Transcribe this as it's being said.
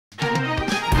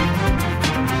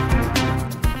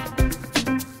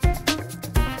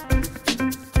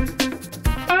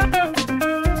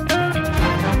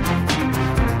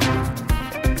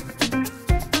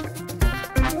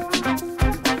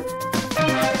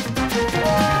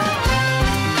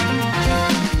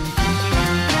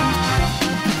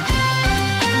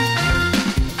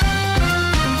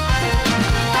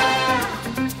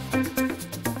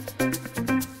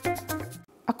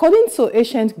According to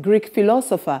ancient Greek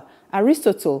philosopher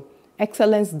Aristotle,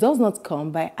 excellence does not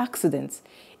come by accident.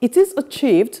 It is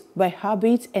achieved by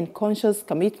habit and conscious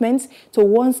commitment to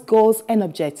one's goals and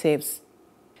objectives.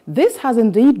 This has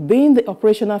indeed been the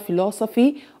operational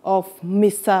philosophy of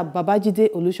Mr.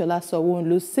 Babajide Olusola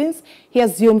Sanwo-Olu since he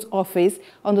assumed office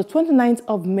on the 29th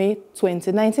of May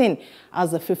 2019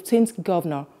 as the 15th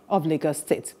governor of Lagos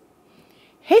State.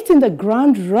 Hitting the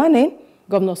ground running,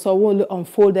 Governor Sanwo-Olu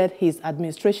unfolded his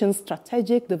administration's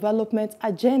strategic development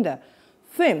agenda,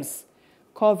 themes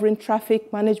covering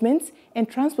traffic management and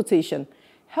transportation,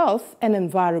 health and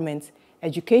environment,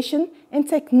 education and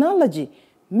technology,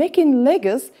 making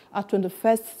Lagos a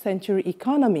 21st century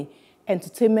economy,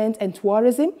 entertainment and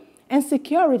tourism, and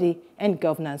security and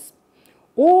governance.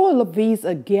 All of these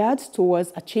are geared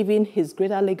towards achieving his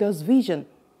Greater Lagos vision.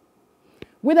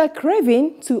 With a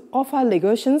craving to offer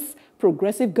Lagosians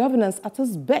progressive governance at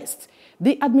its best,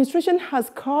 the administration has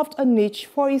carved a niche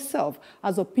for itself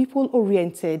as a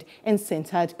people-oriented and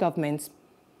centered government.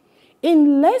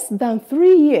 In less than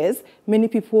 3 years, many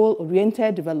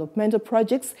people-oriented developmental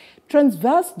projects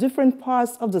traverse different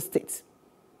parts of the state.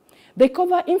 They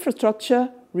cover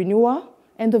infrastructure, renewal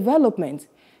and development,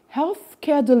 health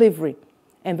care delivery,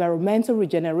 environmental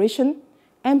regeneration,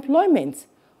 employment,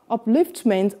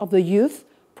 upliftment of the youth,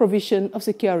 provision of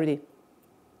security.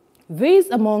 These,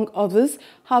 among others,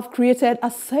 have created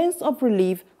a sense of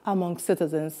relief among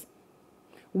citizens.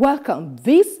 Welcome.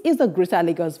 This is the Greater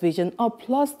Lagos Vision of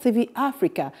Plus TV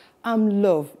Africa. I'm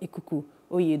Love Ikuku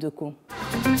Oyedoku.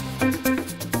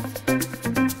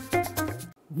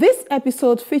 This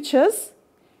episode features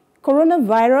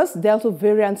coronavirus Delta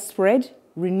variant spread,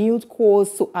 renewed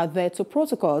calls to adhere to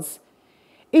protocols,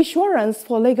 insurance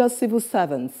for Lagos civil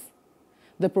servants,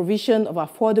 the provision of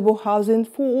affordable housing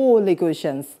for all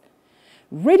Lagosians,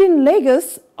 ridding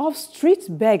Lagos of street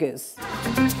beggars.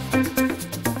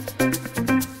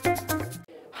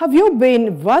 Have you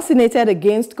been vaccinated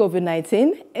against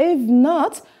COVID-19? If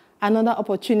not, another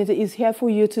opportunity is here for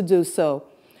you to do so.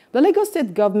 The Lagos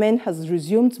State government has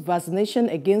resumed vaccination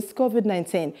against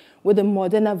COVID-19 with the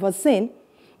Moderna vaccine.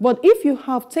 But if you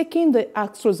have taken the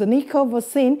AstraZeneca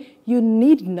vaccine, you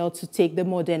need not to take the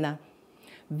Moderna.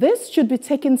 This should be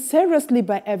taken seriously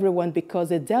by everyone because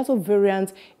the Delta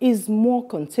variant is more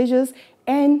contagious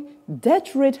and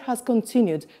death rate has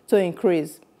continued to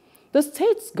increase. The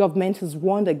state government has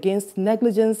warned against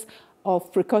negligence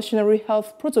of precautionary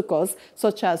health protocols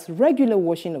such as regular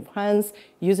washing of hands,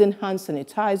 using hand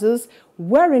sanitizers,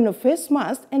 wearing a face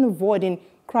mask, and avoiding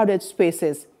crowded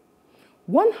spaces.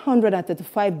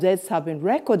 135 deaths have been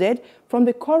recorded from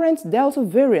the current Delta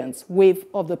variant wave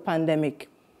of the pandemic.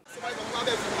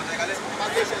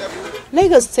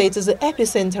 Lagos State is the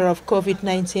epicenter of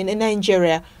COVID-19 in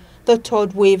Nigeria. The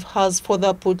third wave has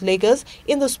further put Lagos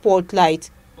in the spotlight.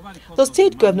 The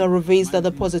state governor reveals that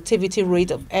the positivity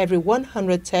rate of every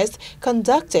 100 tests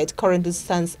conducted currently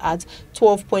stands at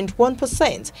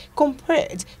 12.1%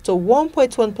 compared to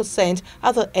 1.1%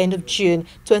 at the end of June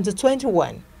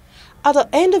 2021. At the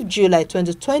end of July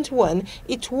 2021,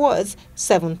 it was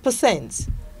 7%.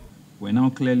 We're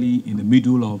now clearly in the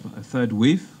middle of a third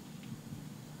wave.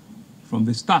 From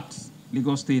the start,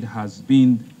 Lagos State has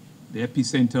been the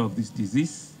epicenter of this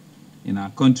disease in our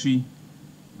country.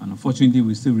 And unfortunately,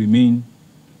 we still remain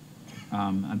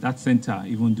at that center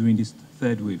even during this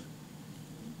third wave.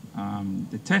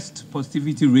 The test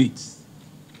positivity rates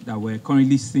that we're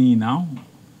currently seeing now,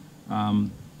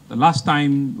 the last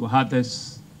time we had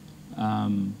this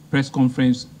press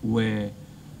conference, we're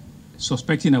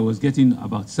suspecting I was getting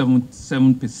about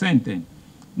 7% then.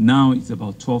 Now it's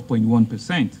about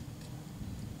 12.1%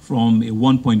 from a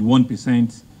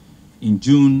 1.1% in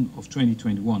June of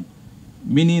 2021.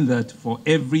 Meaning that for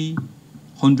every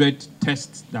 100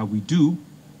 tests that we do,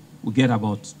 we get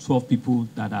about 12 people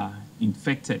that are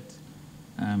infected.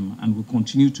 And we'll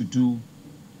continue to do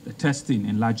the testing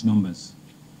in large numbers.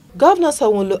 Governor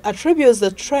Sanwo-Olu attributes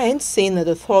the trend seen in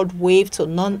the third wave to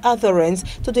non-adherence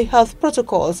to the health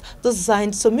protocols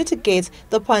designed to mitigate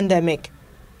the pandemic.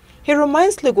 He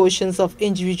reminds Lagosians of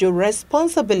individual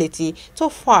responsibility to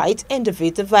fight and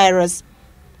defeat the virus.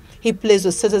 He pleads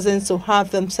with citizens to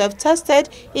have themselves tested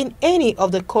in any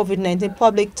of the COVID-19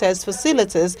 public test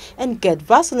facilities and get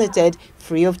vaccinated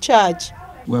free of charge.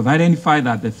 We have identified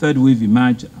that the third wave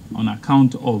emerged on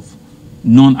account of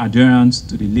non-adherence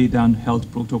to the laid-down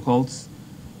health protocols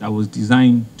that was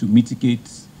designed to mitigate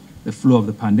the flow of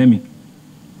the pandemic.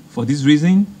 For this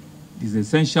reason, it is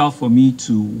essential for me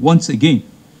to once again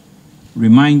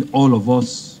remind all of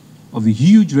us of the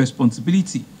huge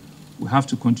responsibility we have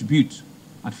to contribute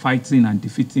at fighting and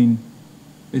defeating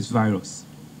this virus.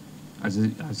 As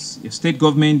a state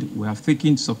government, we have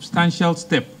taken substantial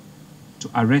steps to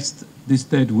arrest this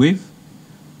third wave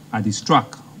at its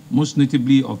track. Most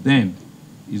notably of them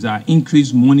is our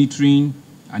increased monitoring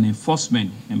and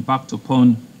enforcement embarked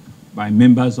upon by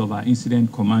members of our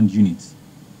incident command units.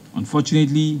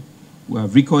 Unfortunately, we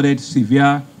have recorded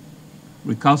severe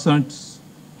recalcitrance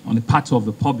on the part of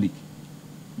the public,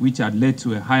 which had led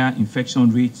to a higher infection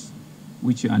rate,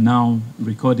 which we are now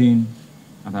recording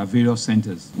at our various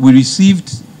centers. We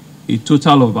received a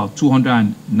total of about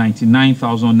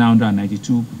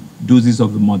 299,992 doses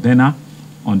of the Moderna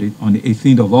on the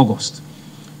 18th of August.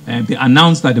 They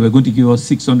announced that they were going to give us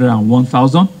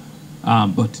 601,000,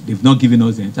 but they've not given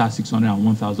us the entire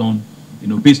 601,000,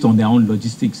 based on their own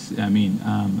logistics, at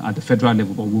the federal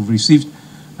level. But we've received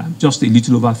just a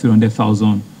little over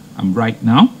 300,000 right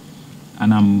now.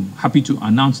 And I'm happy to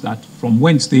announce that from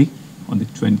Wednesday, on the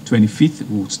 25th,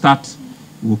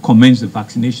 we'll commence the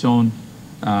vaccination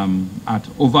at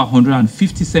over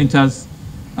 150 centers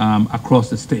across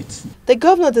the state. The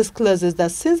governor discloses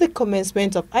that since the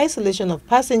commencement of isolation of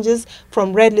passengers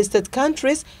from red-listed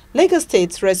countries, Lagos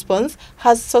State's response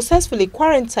has successfully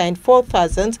quarantined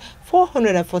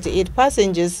 4,448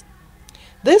 passengers.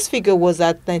 This figure was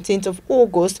at 19th of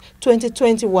August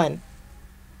 2021.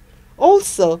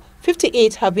 Also,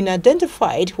 58 have been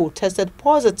identified who tested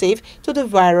positive to the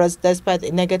virus despite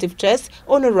a negative test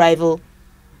on arrival.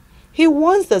 He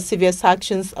warns that severe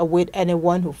sanctions await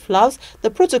anyone who flouts the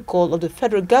protocol of the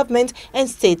federal government and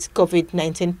state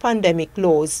COVID-19 pandemic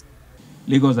laws.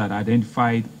 Lagos had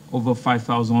identified over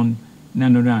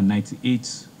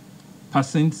 5,998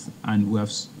 persons, and we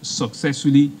have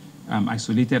successfully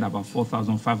isolated about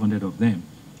 4,500 of them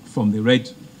from the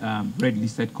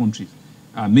red-listed countries,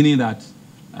 meaning that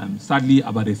sadly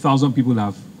about 1,000 people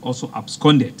have also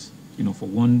absconded, for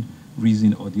one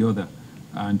reason or the other,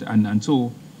 and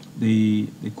so the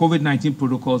COVID-19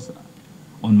 protocols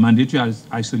on mandatory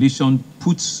isolation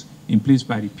puts in place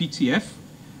by the PTF.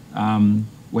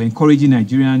 We're encouraging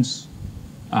Nigerians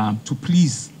to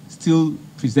please still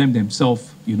present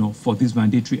themselves, for this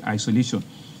mandatory isolation.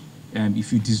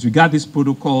 If you disregard this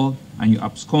protocol and you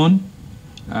abscond,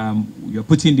 you're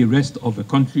putting the rest of the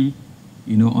country,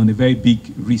 on a very big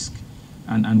risk,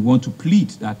 and want to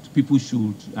plead that people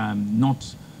should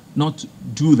not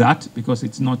do that, because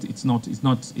it's not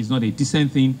a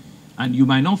decent thing, and you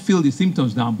might not feel the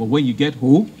symptoms now, but when you get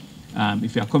home,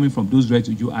 if you are coming from those reds,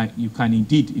 you can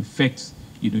indeed infect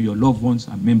your loved ones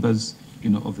and members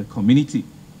of the community.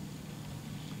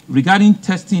 Regarding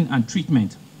testing and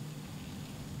treatment,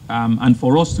 and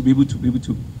for us to be able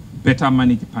to better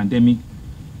manage the pandemic,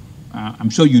 I'm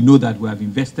sure you know that we have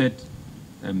invested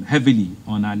heavily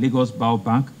on our Lagos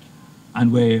Biobank,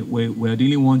 and we're the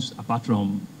only ones, apart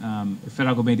from a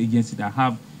federal government agency, that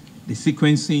have the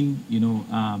sequencing,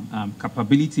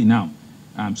 capability now.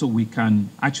 So we can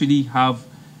actually have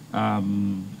a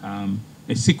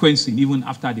sequencing even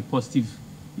after the positive,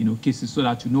 cases, so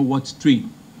that you know what strain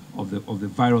of the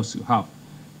virus you have,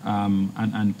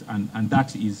 and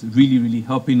that is really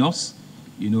helping us,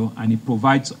 and it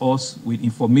provides us with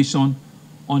information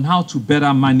on how to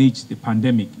better manage the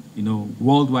pandemic.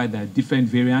 Worldwide there are different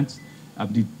variants.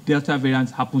 The Delta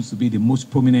variant happens to be the most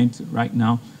prominent right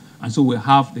now, and so we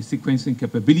have the sequencing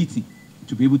capability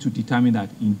to be able to determine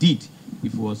that indeed,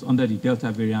 if it was under the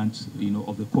Delta variant,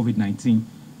 of the COVID-19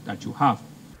 that you have.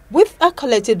 With our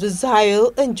collective desire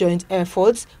and joint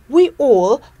efforts, we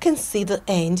all can see the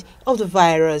end of the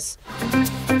virus.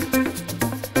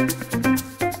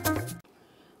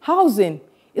 Housing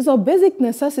is a basic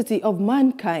necessity of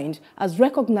mankind as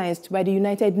recognized by the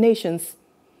United Nations.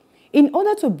 In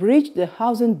order to bridge the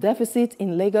housing deficit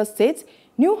in Lagos State,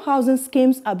 new housing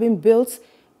schemes are being built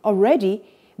already.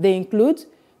 They include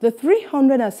the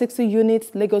 360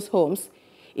 units Lagos Homes,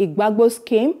 Igbagbo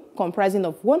scheme comprising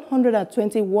of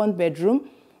 121 bedroom,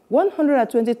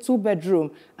 122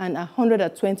 bedroom and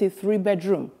 123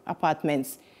 bedroom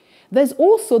apartments. There's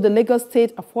also the Lagos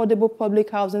State Affordable Public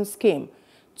Housing Scheme,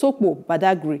 Tokbo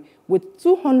Badagry, with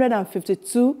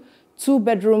 252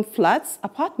 two-bedroom flats,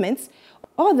 apartments.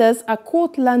 Others are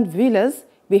courtland villas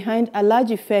behind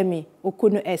Alhaji Femi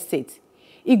Okunu Estate,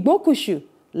 Igbokushu,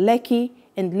 Lekki,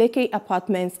 and Lekki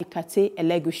Apartments, Ikate,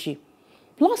 Elegushi.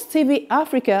 Plus TV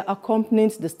Africa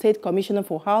accompanied the State Commissioner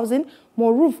for Housing,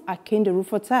 Moruf Akinde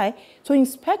Rufotai, to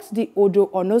inspect the Odo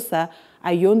Onosa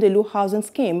Ayondelu housing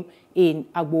scheme in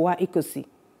Agbowa Ikosi.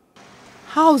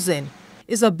 Housing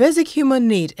is a basic human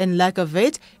need, and lack of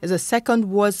it is the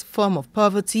second worst form of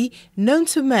poverty known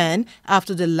to man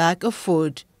after the lack of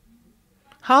food.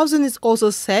 Housing is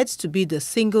also said to be the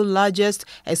single largest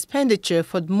expenditure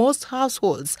for most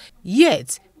households,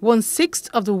 yet 1/6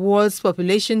 of the world's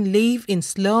population live in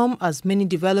slum. As many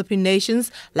developing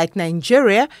nations like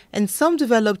Nigeria and some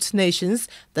developed nations,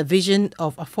 the vision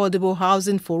of affordable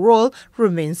housing for all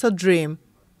remains a dream.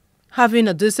 Having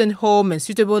a decent home and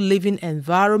suitable living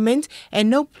environment and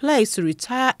no place to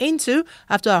retire into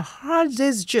after a hard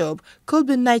day's job could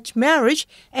be nightmarish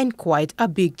and quite a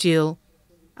big deal.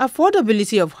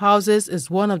 Affordability of houses is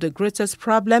one of the greatest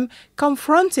problems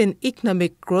confronting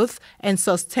economic growth and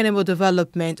sustainable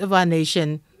development of our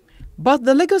nation. But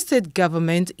the Lagos State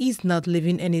government is not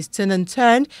leaving any stone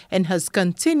unturned and has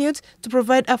continued to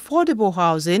provide affordable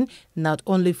housing not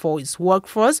only for its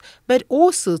workforce but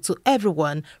also to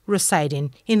everyone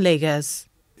residing in Lagos.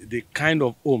 The kind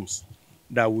of homes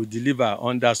that we deliver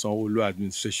under Sanwo-Olu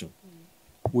administration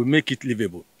will make it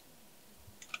livable.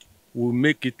 Will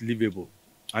make it livable.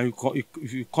 And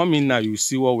if you come in now, you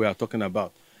see what we are talking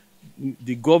about.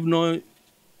 The governor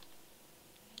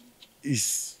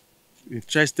is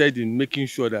interested in making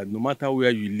sure that no matter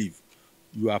where you live,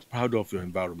 you are proud of your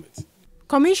environment.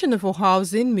 Commissioner for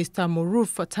Housing, Mr.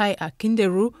 Moruf Fatai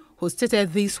Akinderu, who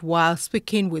stated this while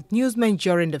speaking with newsmen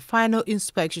during the final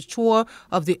inspection tour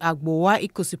of the Agbowa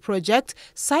Ikosi project,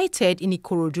 cited in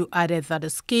Ikorodu, added that the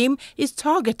scheme is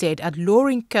targeted at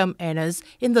lower-income earners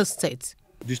in the state.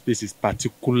 This place is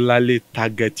particularly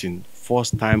targeting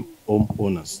first-time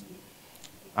homeowners.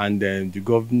 And then the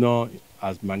governor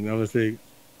has magnificently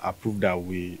approved that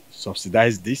we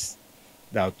subsidize this,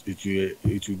 that it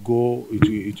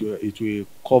will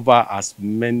cover as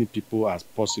many people as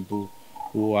possible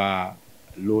who are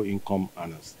low-income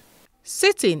earners.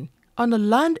 Sitting on a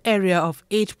land area of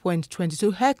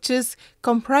 8.22 hectares,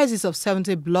 comprises of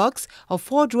 70 blocks of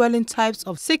 4 dwelling types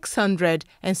of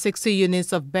 660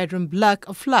 units of bedroom block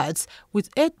of flats with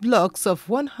 8 blocks of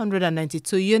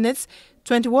 192 units,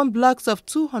 21 blocks of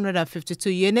 252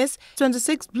 units,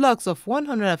 26 blocks of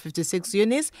 156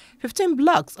 units, 15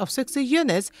 blocks of 60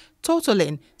 units,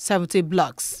 totaling 70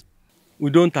 blocks. We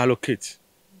don't allocate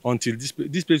until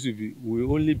this place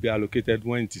will only be allocated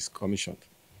when it is commissioned.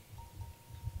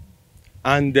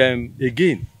 And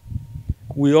again,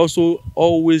 we also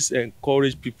always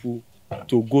encourage people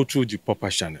to go through the proper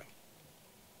channel.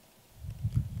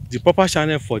 The proper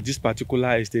channel for this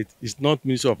particular estate is not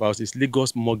Ministry of Housing, it's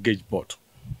Lagos Mortgage Board.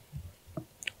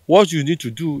 What you need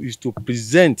to do is to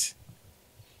present,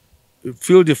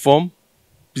 fill the form,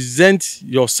 present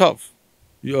yourself.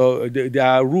 There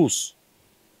are rules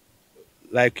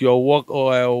like your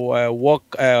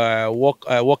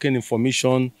working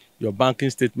information, your banking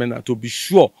statement, to be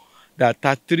sure that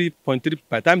 33.3,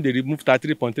 by the time they remove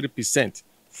 33.3%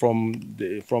 from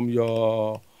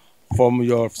your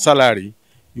salary,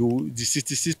 the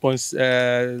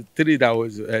 66.3 that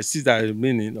was 6 that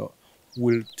remaining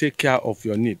will take care of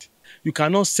your need. You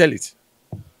cannot sell it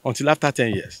until after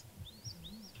 10 years.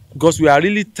 Because we are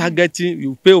really targeting,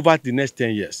 you pay over the next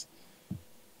 10 years.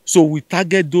 So we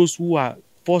target those who are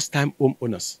first-time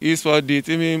homeowners. It's for the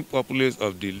teeming populace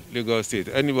of the Lagos State.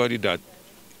 Anybody that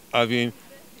having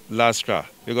LASTRA,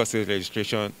 Lagos State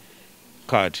registration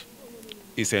card,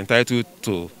 is entitled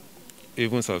to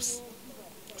even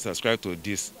subscribe to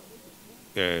this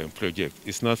project.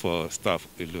 It's not for staff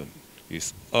alone.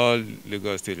 It's all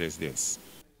Lagos State residents.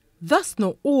 That's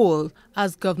not all,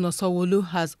 as Governor Sanwo-Olu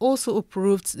has also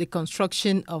approved the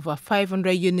construction of a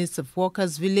 500 units of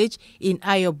workers' village in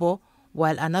Ayobo,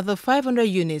 while another 500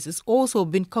 units is also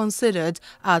being considered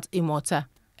at Imota.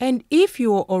 And if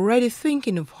you are already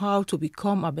thinking of how to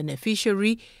become a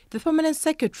beneficiary, the Permanent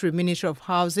Secretary, Ministry of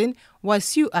Housing,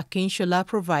 Wasiu Akinshola,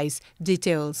 provides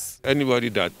details. Anybody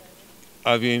that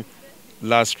having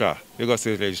LASTRA, Lagos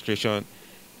State registration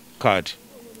card,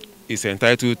 is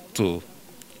entitled to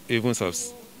even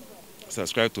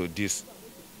subscribe to this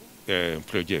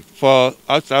project. For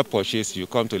outside purchase, you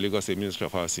come to Lagos State Ministry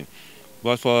of Housing.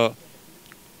 But for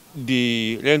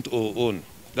the rent or own,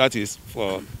 that is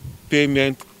for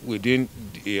payment within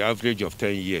the average of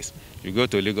 10 years, you go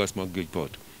to Lagos Mortgage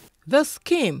Board. The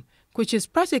scheme, which is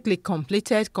practically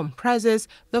completed, comprises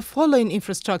the following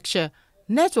infrastructure: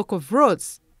 network of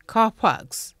roads, car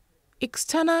parks,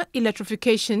 external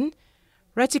electrification,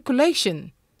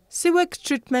 reticulation, sewage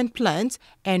treatment plant,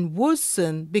 and will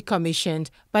soon be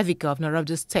commissioned by the governor of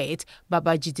the state,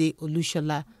 Babajide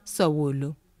Olusola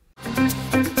Sanwo-Olu.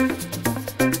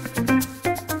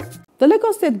 The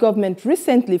Lagos State government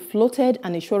recently floated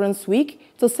an insurance week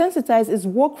to sensitize its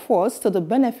workforce to the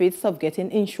benefits of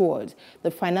getting insured. The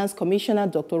Finance Commissioner,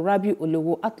 Dr. Rabiu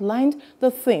Olowo, outlined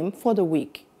the theme for the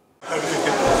week.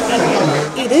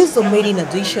 It is the maiden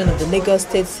edition of the Lagos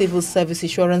State Civil Service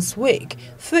Insurance Week,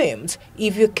 themed,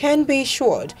 "If you can be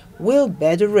insured, we'll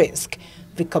bear the risk."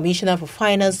 The Commissioner for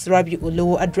Finance, Rabi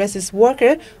Olowo, addresses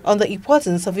workers on the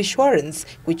importance of insurance,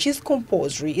 which is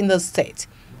compulsory in the state.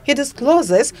 He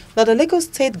discloses that the Lagos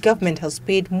state government has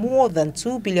paid more than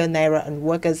 2 billion naira on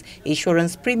workers'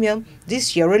 insurance premium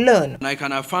this year alone. And I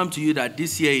can affirm to you that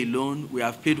this year alone, we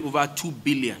have paid over 2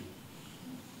 billion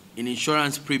in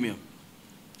insurance premium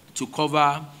to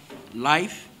cover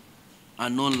life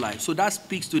and non-life. So that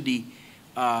speaks to the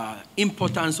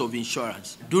importance of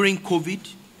insurance. During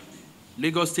COVID,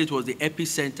 Lagos State was the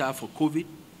epicenter for COVID.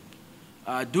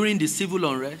 During the civil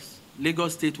unrest,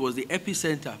 Lagos State was the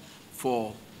epicenter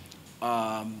for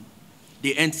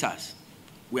the NSAS.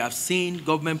 We have seen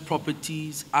government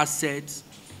properties, assets,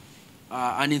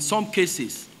 and in some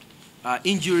cases,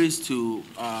 injuries to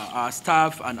our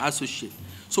staff and associates.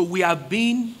 So we have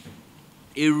been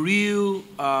a real,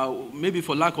 maybe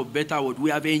for lack of better word, we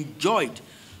have enjoyed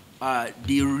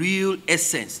the real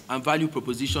essence and value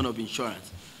proposition of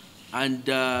insurance. And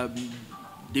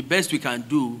the best we can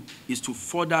do is to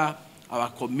further our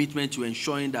commitment to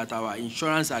ensuring that our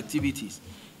insurance activities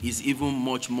is even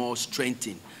much more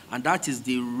strengthened. And that is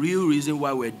the real reason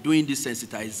why we're doing this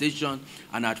sensitization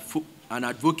and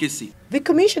advocacy. The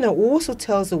Commissioner also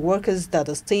tells the workers that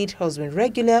the state has been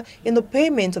regular in the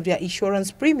payment of their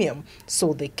insurance premium,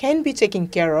 so they can be taken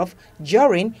care of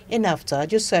during and after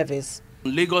your service.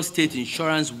 Lagos State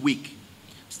Insurance Week,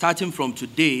 starting from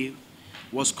today,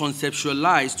 was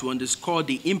conceptualized to underscore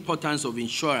the importance of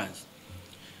insurance,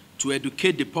 to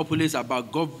educate the populace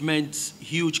about government's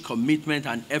huge commitment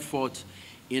and effort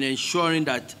in ensuring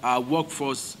that our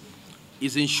workforce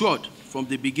is insured from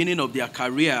the beginning of their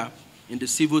career in the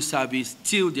civil service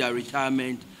till their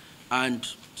retirement and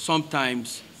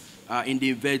sometimes in the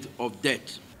event of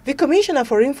death. The Commissioner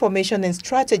for Information and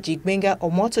Strategy, Gbenga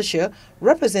Omotosho,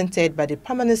 represented by the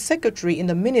Permanent Secretary in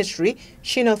the Ministry,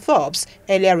 Shina Thorbs,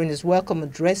 earlier in his welcome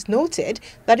address noted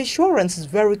that insurance is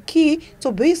very key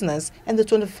to business and the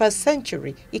 21st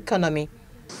century economy.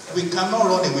 We cannot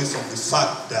run away from the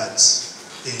fact that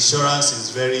insurance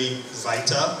is very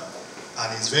vital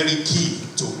and is very key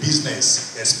to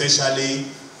business, especially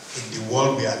in the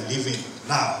world we are living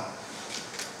now,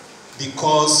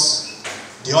 because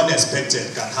the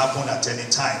unexpected can happen at any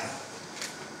time,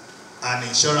 and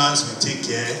insurance will take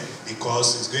care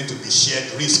because it's going to be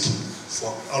shared risk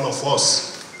for all of us.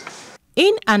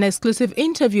 In an exclusive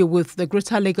interview with the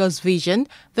Greater Lagos Vision,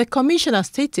 the Commissioner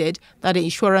stated that the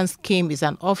insurance scheme is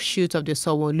an offshoot of the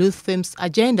Sanwo-Olu theme's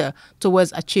agenda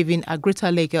towards achieving a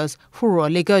Greater Lagos for all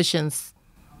Lagosians.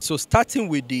 So starting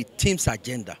with the team's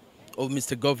agenda of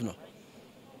Mr. Governor,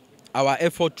 our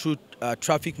effort through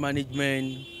traffic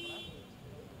management,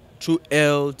 through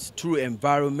health, through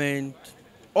environment,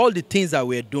 all the things that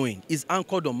we're doing is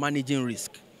anchored on managing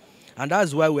risk. And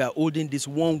that's why we are holding this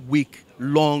 1 week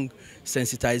long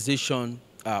sensitization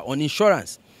on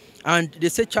insurance. And they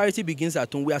say charity begins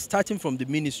at home. We are starting from the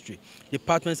ministry,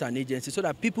 departments and agencies so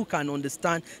that people can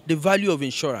understand the value of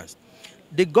insurance.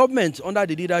 The government, under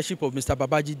the leadership of Mr.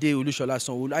 Babajide Olushola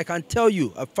Sanwo-Olu, I can tell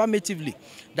you affirmatively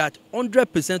that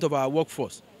 100% of our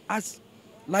workforce has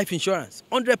life insurance,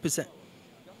 100%.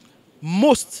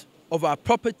 Most of our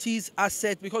properties,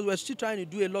 assets, because we're still trying to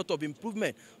do a lot of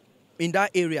improvement in that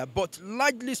area, but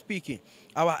largely speaking,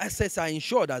 our assets are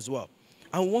insured as well.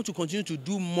 And we want to continue to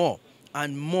do more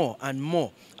and more and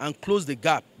more and close the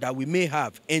gap that we may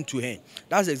have end to end.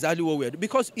 That's exactly what we're doing.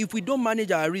 Because if we don't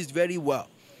manage our risk very well,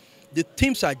 the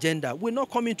team's agenda will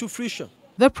not come into fruition.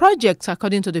 The project,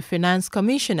 according to the Finance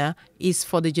Commissioner, is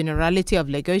for the generality of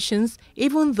Lagosians,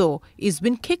 even though it's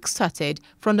been kick-started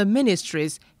from the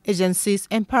ministries, agencies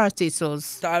and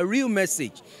parastatals. Our real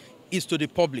message is to the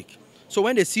public. So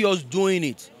when they see us doing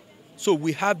it, so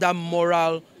we have that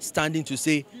moral standing to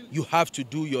say, you have to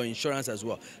do your insurance as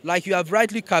well. Like you have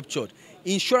rightly captured,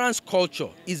 insurance culture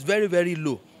is very, very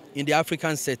low in the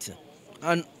African setting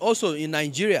and also in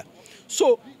Nigeria.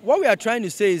 So what we are trying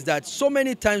to say is that so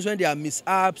many times when there are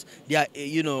mishaps, there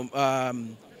are,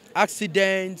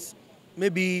 accidents,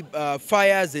 maybe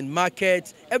fires in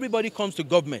markets, everybody comes to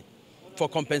government for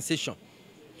compensation.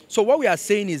 So what we are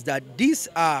saying is that these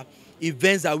are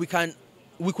events that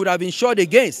we could have insured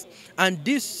against, and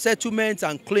these settlements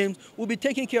and claims will be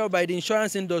taken care of by the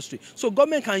insurance industry. So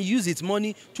government can use its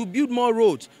money to build more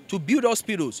roads, to build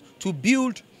hospitals, to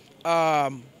build,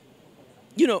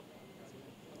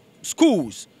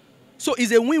 schools. So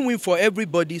it's a win-win for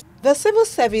everybody. The Civil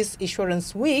Service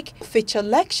Insurance Week features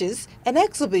lectures and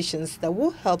exhibitions that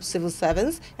will help civil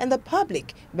servants and the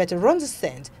public better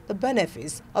understand the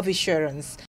benefits of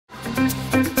insurance.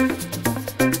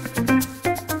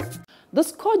 The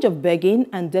scourge of begging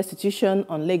and destitution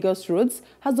on Lagos roads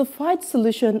has defied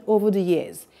solution over the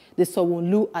years. the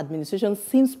Sanwo-Olu administration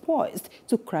seems poised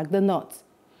to crack the nut.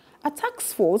 A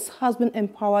task force has been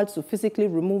empowered to physically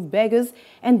remove beggars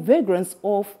and vagrants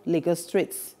off Lagos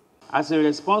streets. As a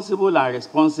responsible and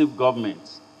responsive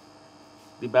government,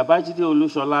 the Babajide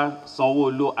Olusola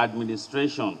Sanwo-Olu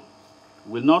administration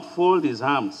will not fold its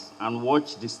arms and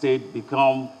watch the state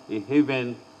become a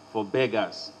haven for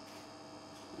beggars.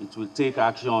 It will take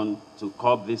action to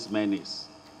curb this menace.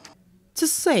 To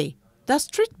say that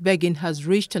street begging has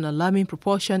reached an alarming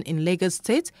proportion in Lagos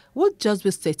State would just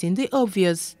be stating the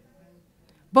obvious.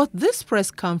 But this press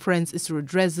conference is to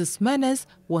address this menace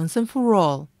once and for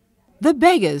all. The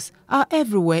beggars are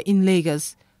everywhere in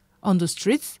Lagos, on the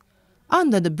streets,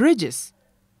 under the bridges,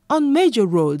 on major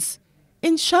roads,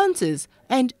 in shanties,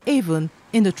 and even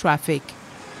in the traffic.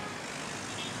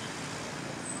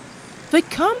 They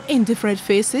come in different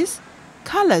faces,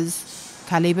 colors,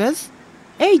 calibers,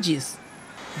 ages,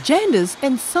 genders,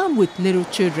 and some with little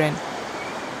children.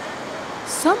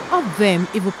 Some of them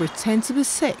even pretend to be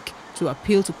sick to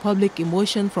appeal to public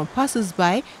emotion from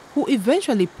passers-by who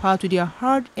eventually part with their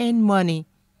hard-earned money.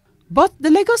 But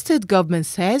the Lagos State government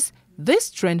says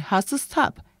this trend has to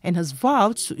stop and has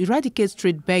vowed to eradicate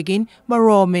street begging by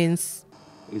all means.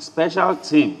 A special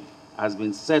team has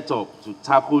been set up to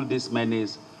tackle this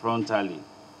menace frontally.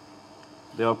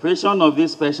 The operation of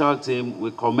this special team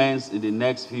will commence in the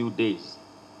next few days.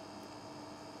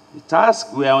 The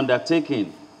task we are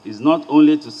undertaking is not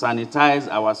only to sanitize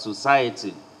our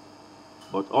society,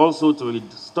 but also to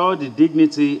restore the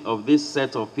dignity of this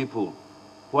set of people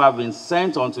who have been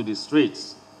sent onto the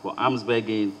streets for alms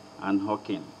begging and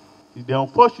hawking. The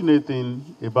unfortunate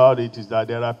thing about it is that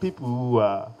there are people who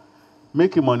are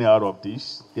making money out of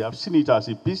this. They have seen it as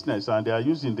a business and they are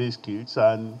using these kids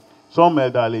and some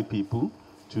elderly people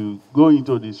to go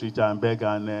into the street and beg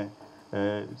and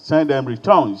send them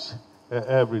returns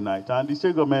every night. And the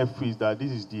state government feels that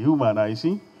this is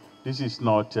dehumanizing, this is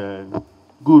not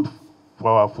good for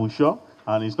our future,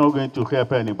 and it's not going to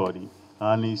help anybody.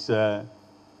 And it's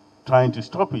trying to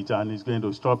stop it, and it's going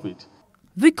to stop it.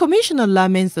 The commissioner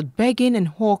laments that begging and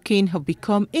hawking have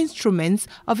become instruments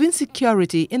of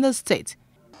insecurity in the state.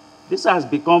 This has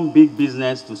become big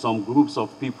business to some groups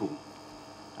of people.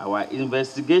 Our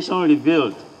investigation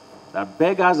revealed that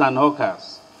beggars and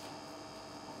hawkers,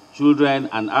 children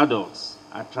and adults,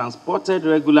 are transported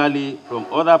regularly from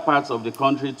other parts of the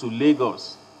country to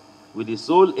Lagos with the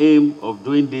sole aim of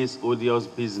doing this odious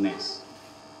business.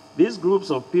 These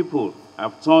groups of people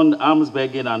have turned alms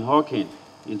begging and hawking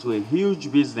into a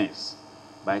huge business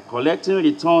by collecting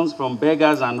returns from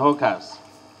beggars and hawkers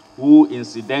who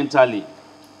incidentally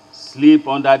sleep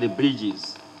under the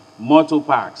bridges, motor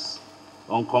parks,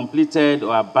 uncompleted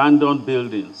or abandoned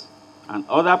buildings, and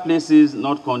other places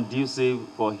not conducive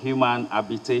for human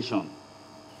habitation.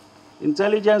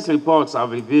 Intelligence reports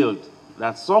have revealed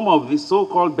that some of these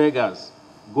so-called beggars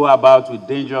go about with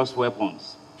dangerous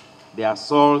weapons. They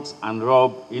assault and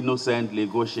rob innocent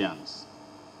Lagosians.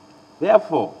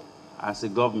 Therefore, as a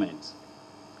government,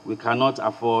 we cannot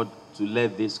afford to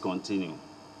let this continue.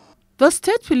 The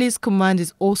State Police Command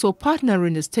is also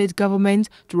partnering the state government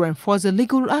to reinforce the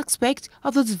legal aspect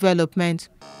of the development.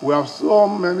 We have so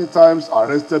many times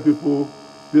arrested people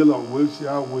still on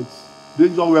wheelchair with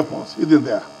dangerous weapons hidden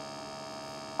there.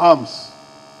 Arms,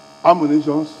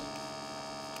 ammunition,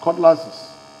 cutlasses,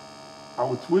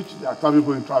 and with which they attack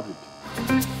people in traffic.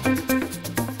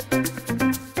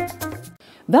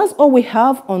 That's all we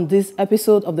have on this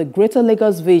episode of the Greater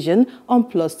Lagos Vision on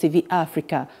Plus TV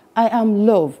Africa. I am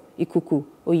Love Ikuku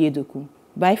Oyedoku.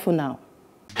 Bye for now.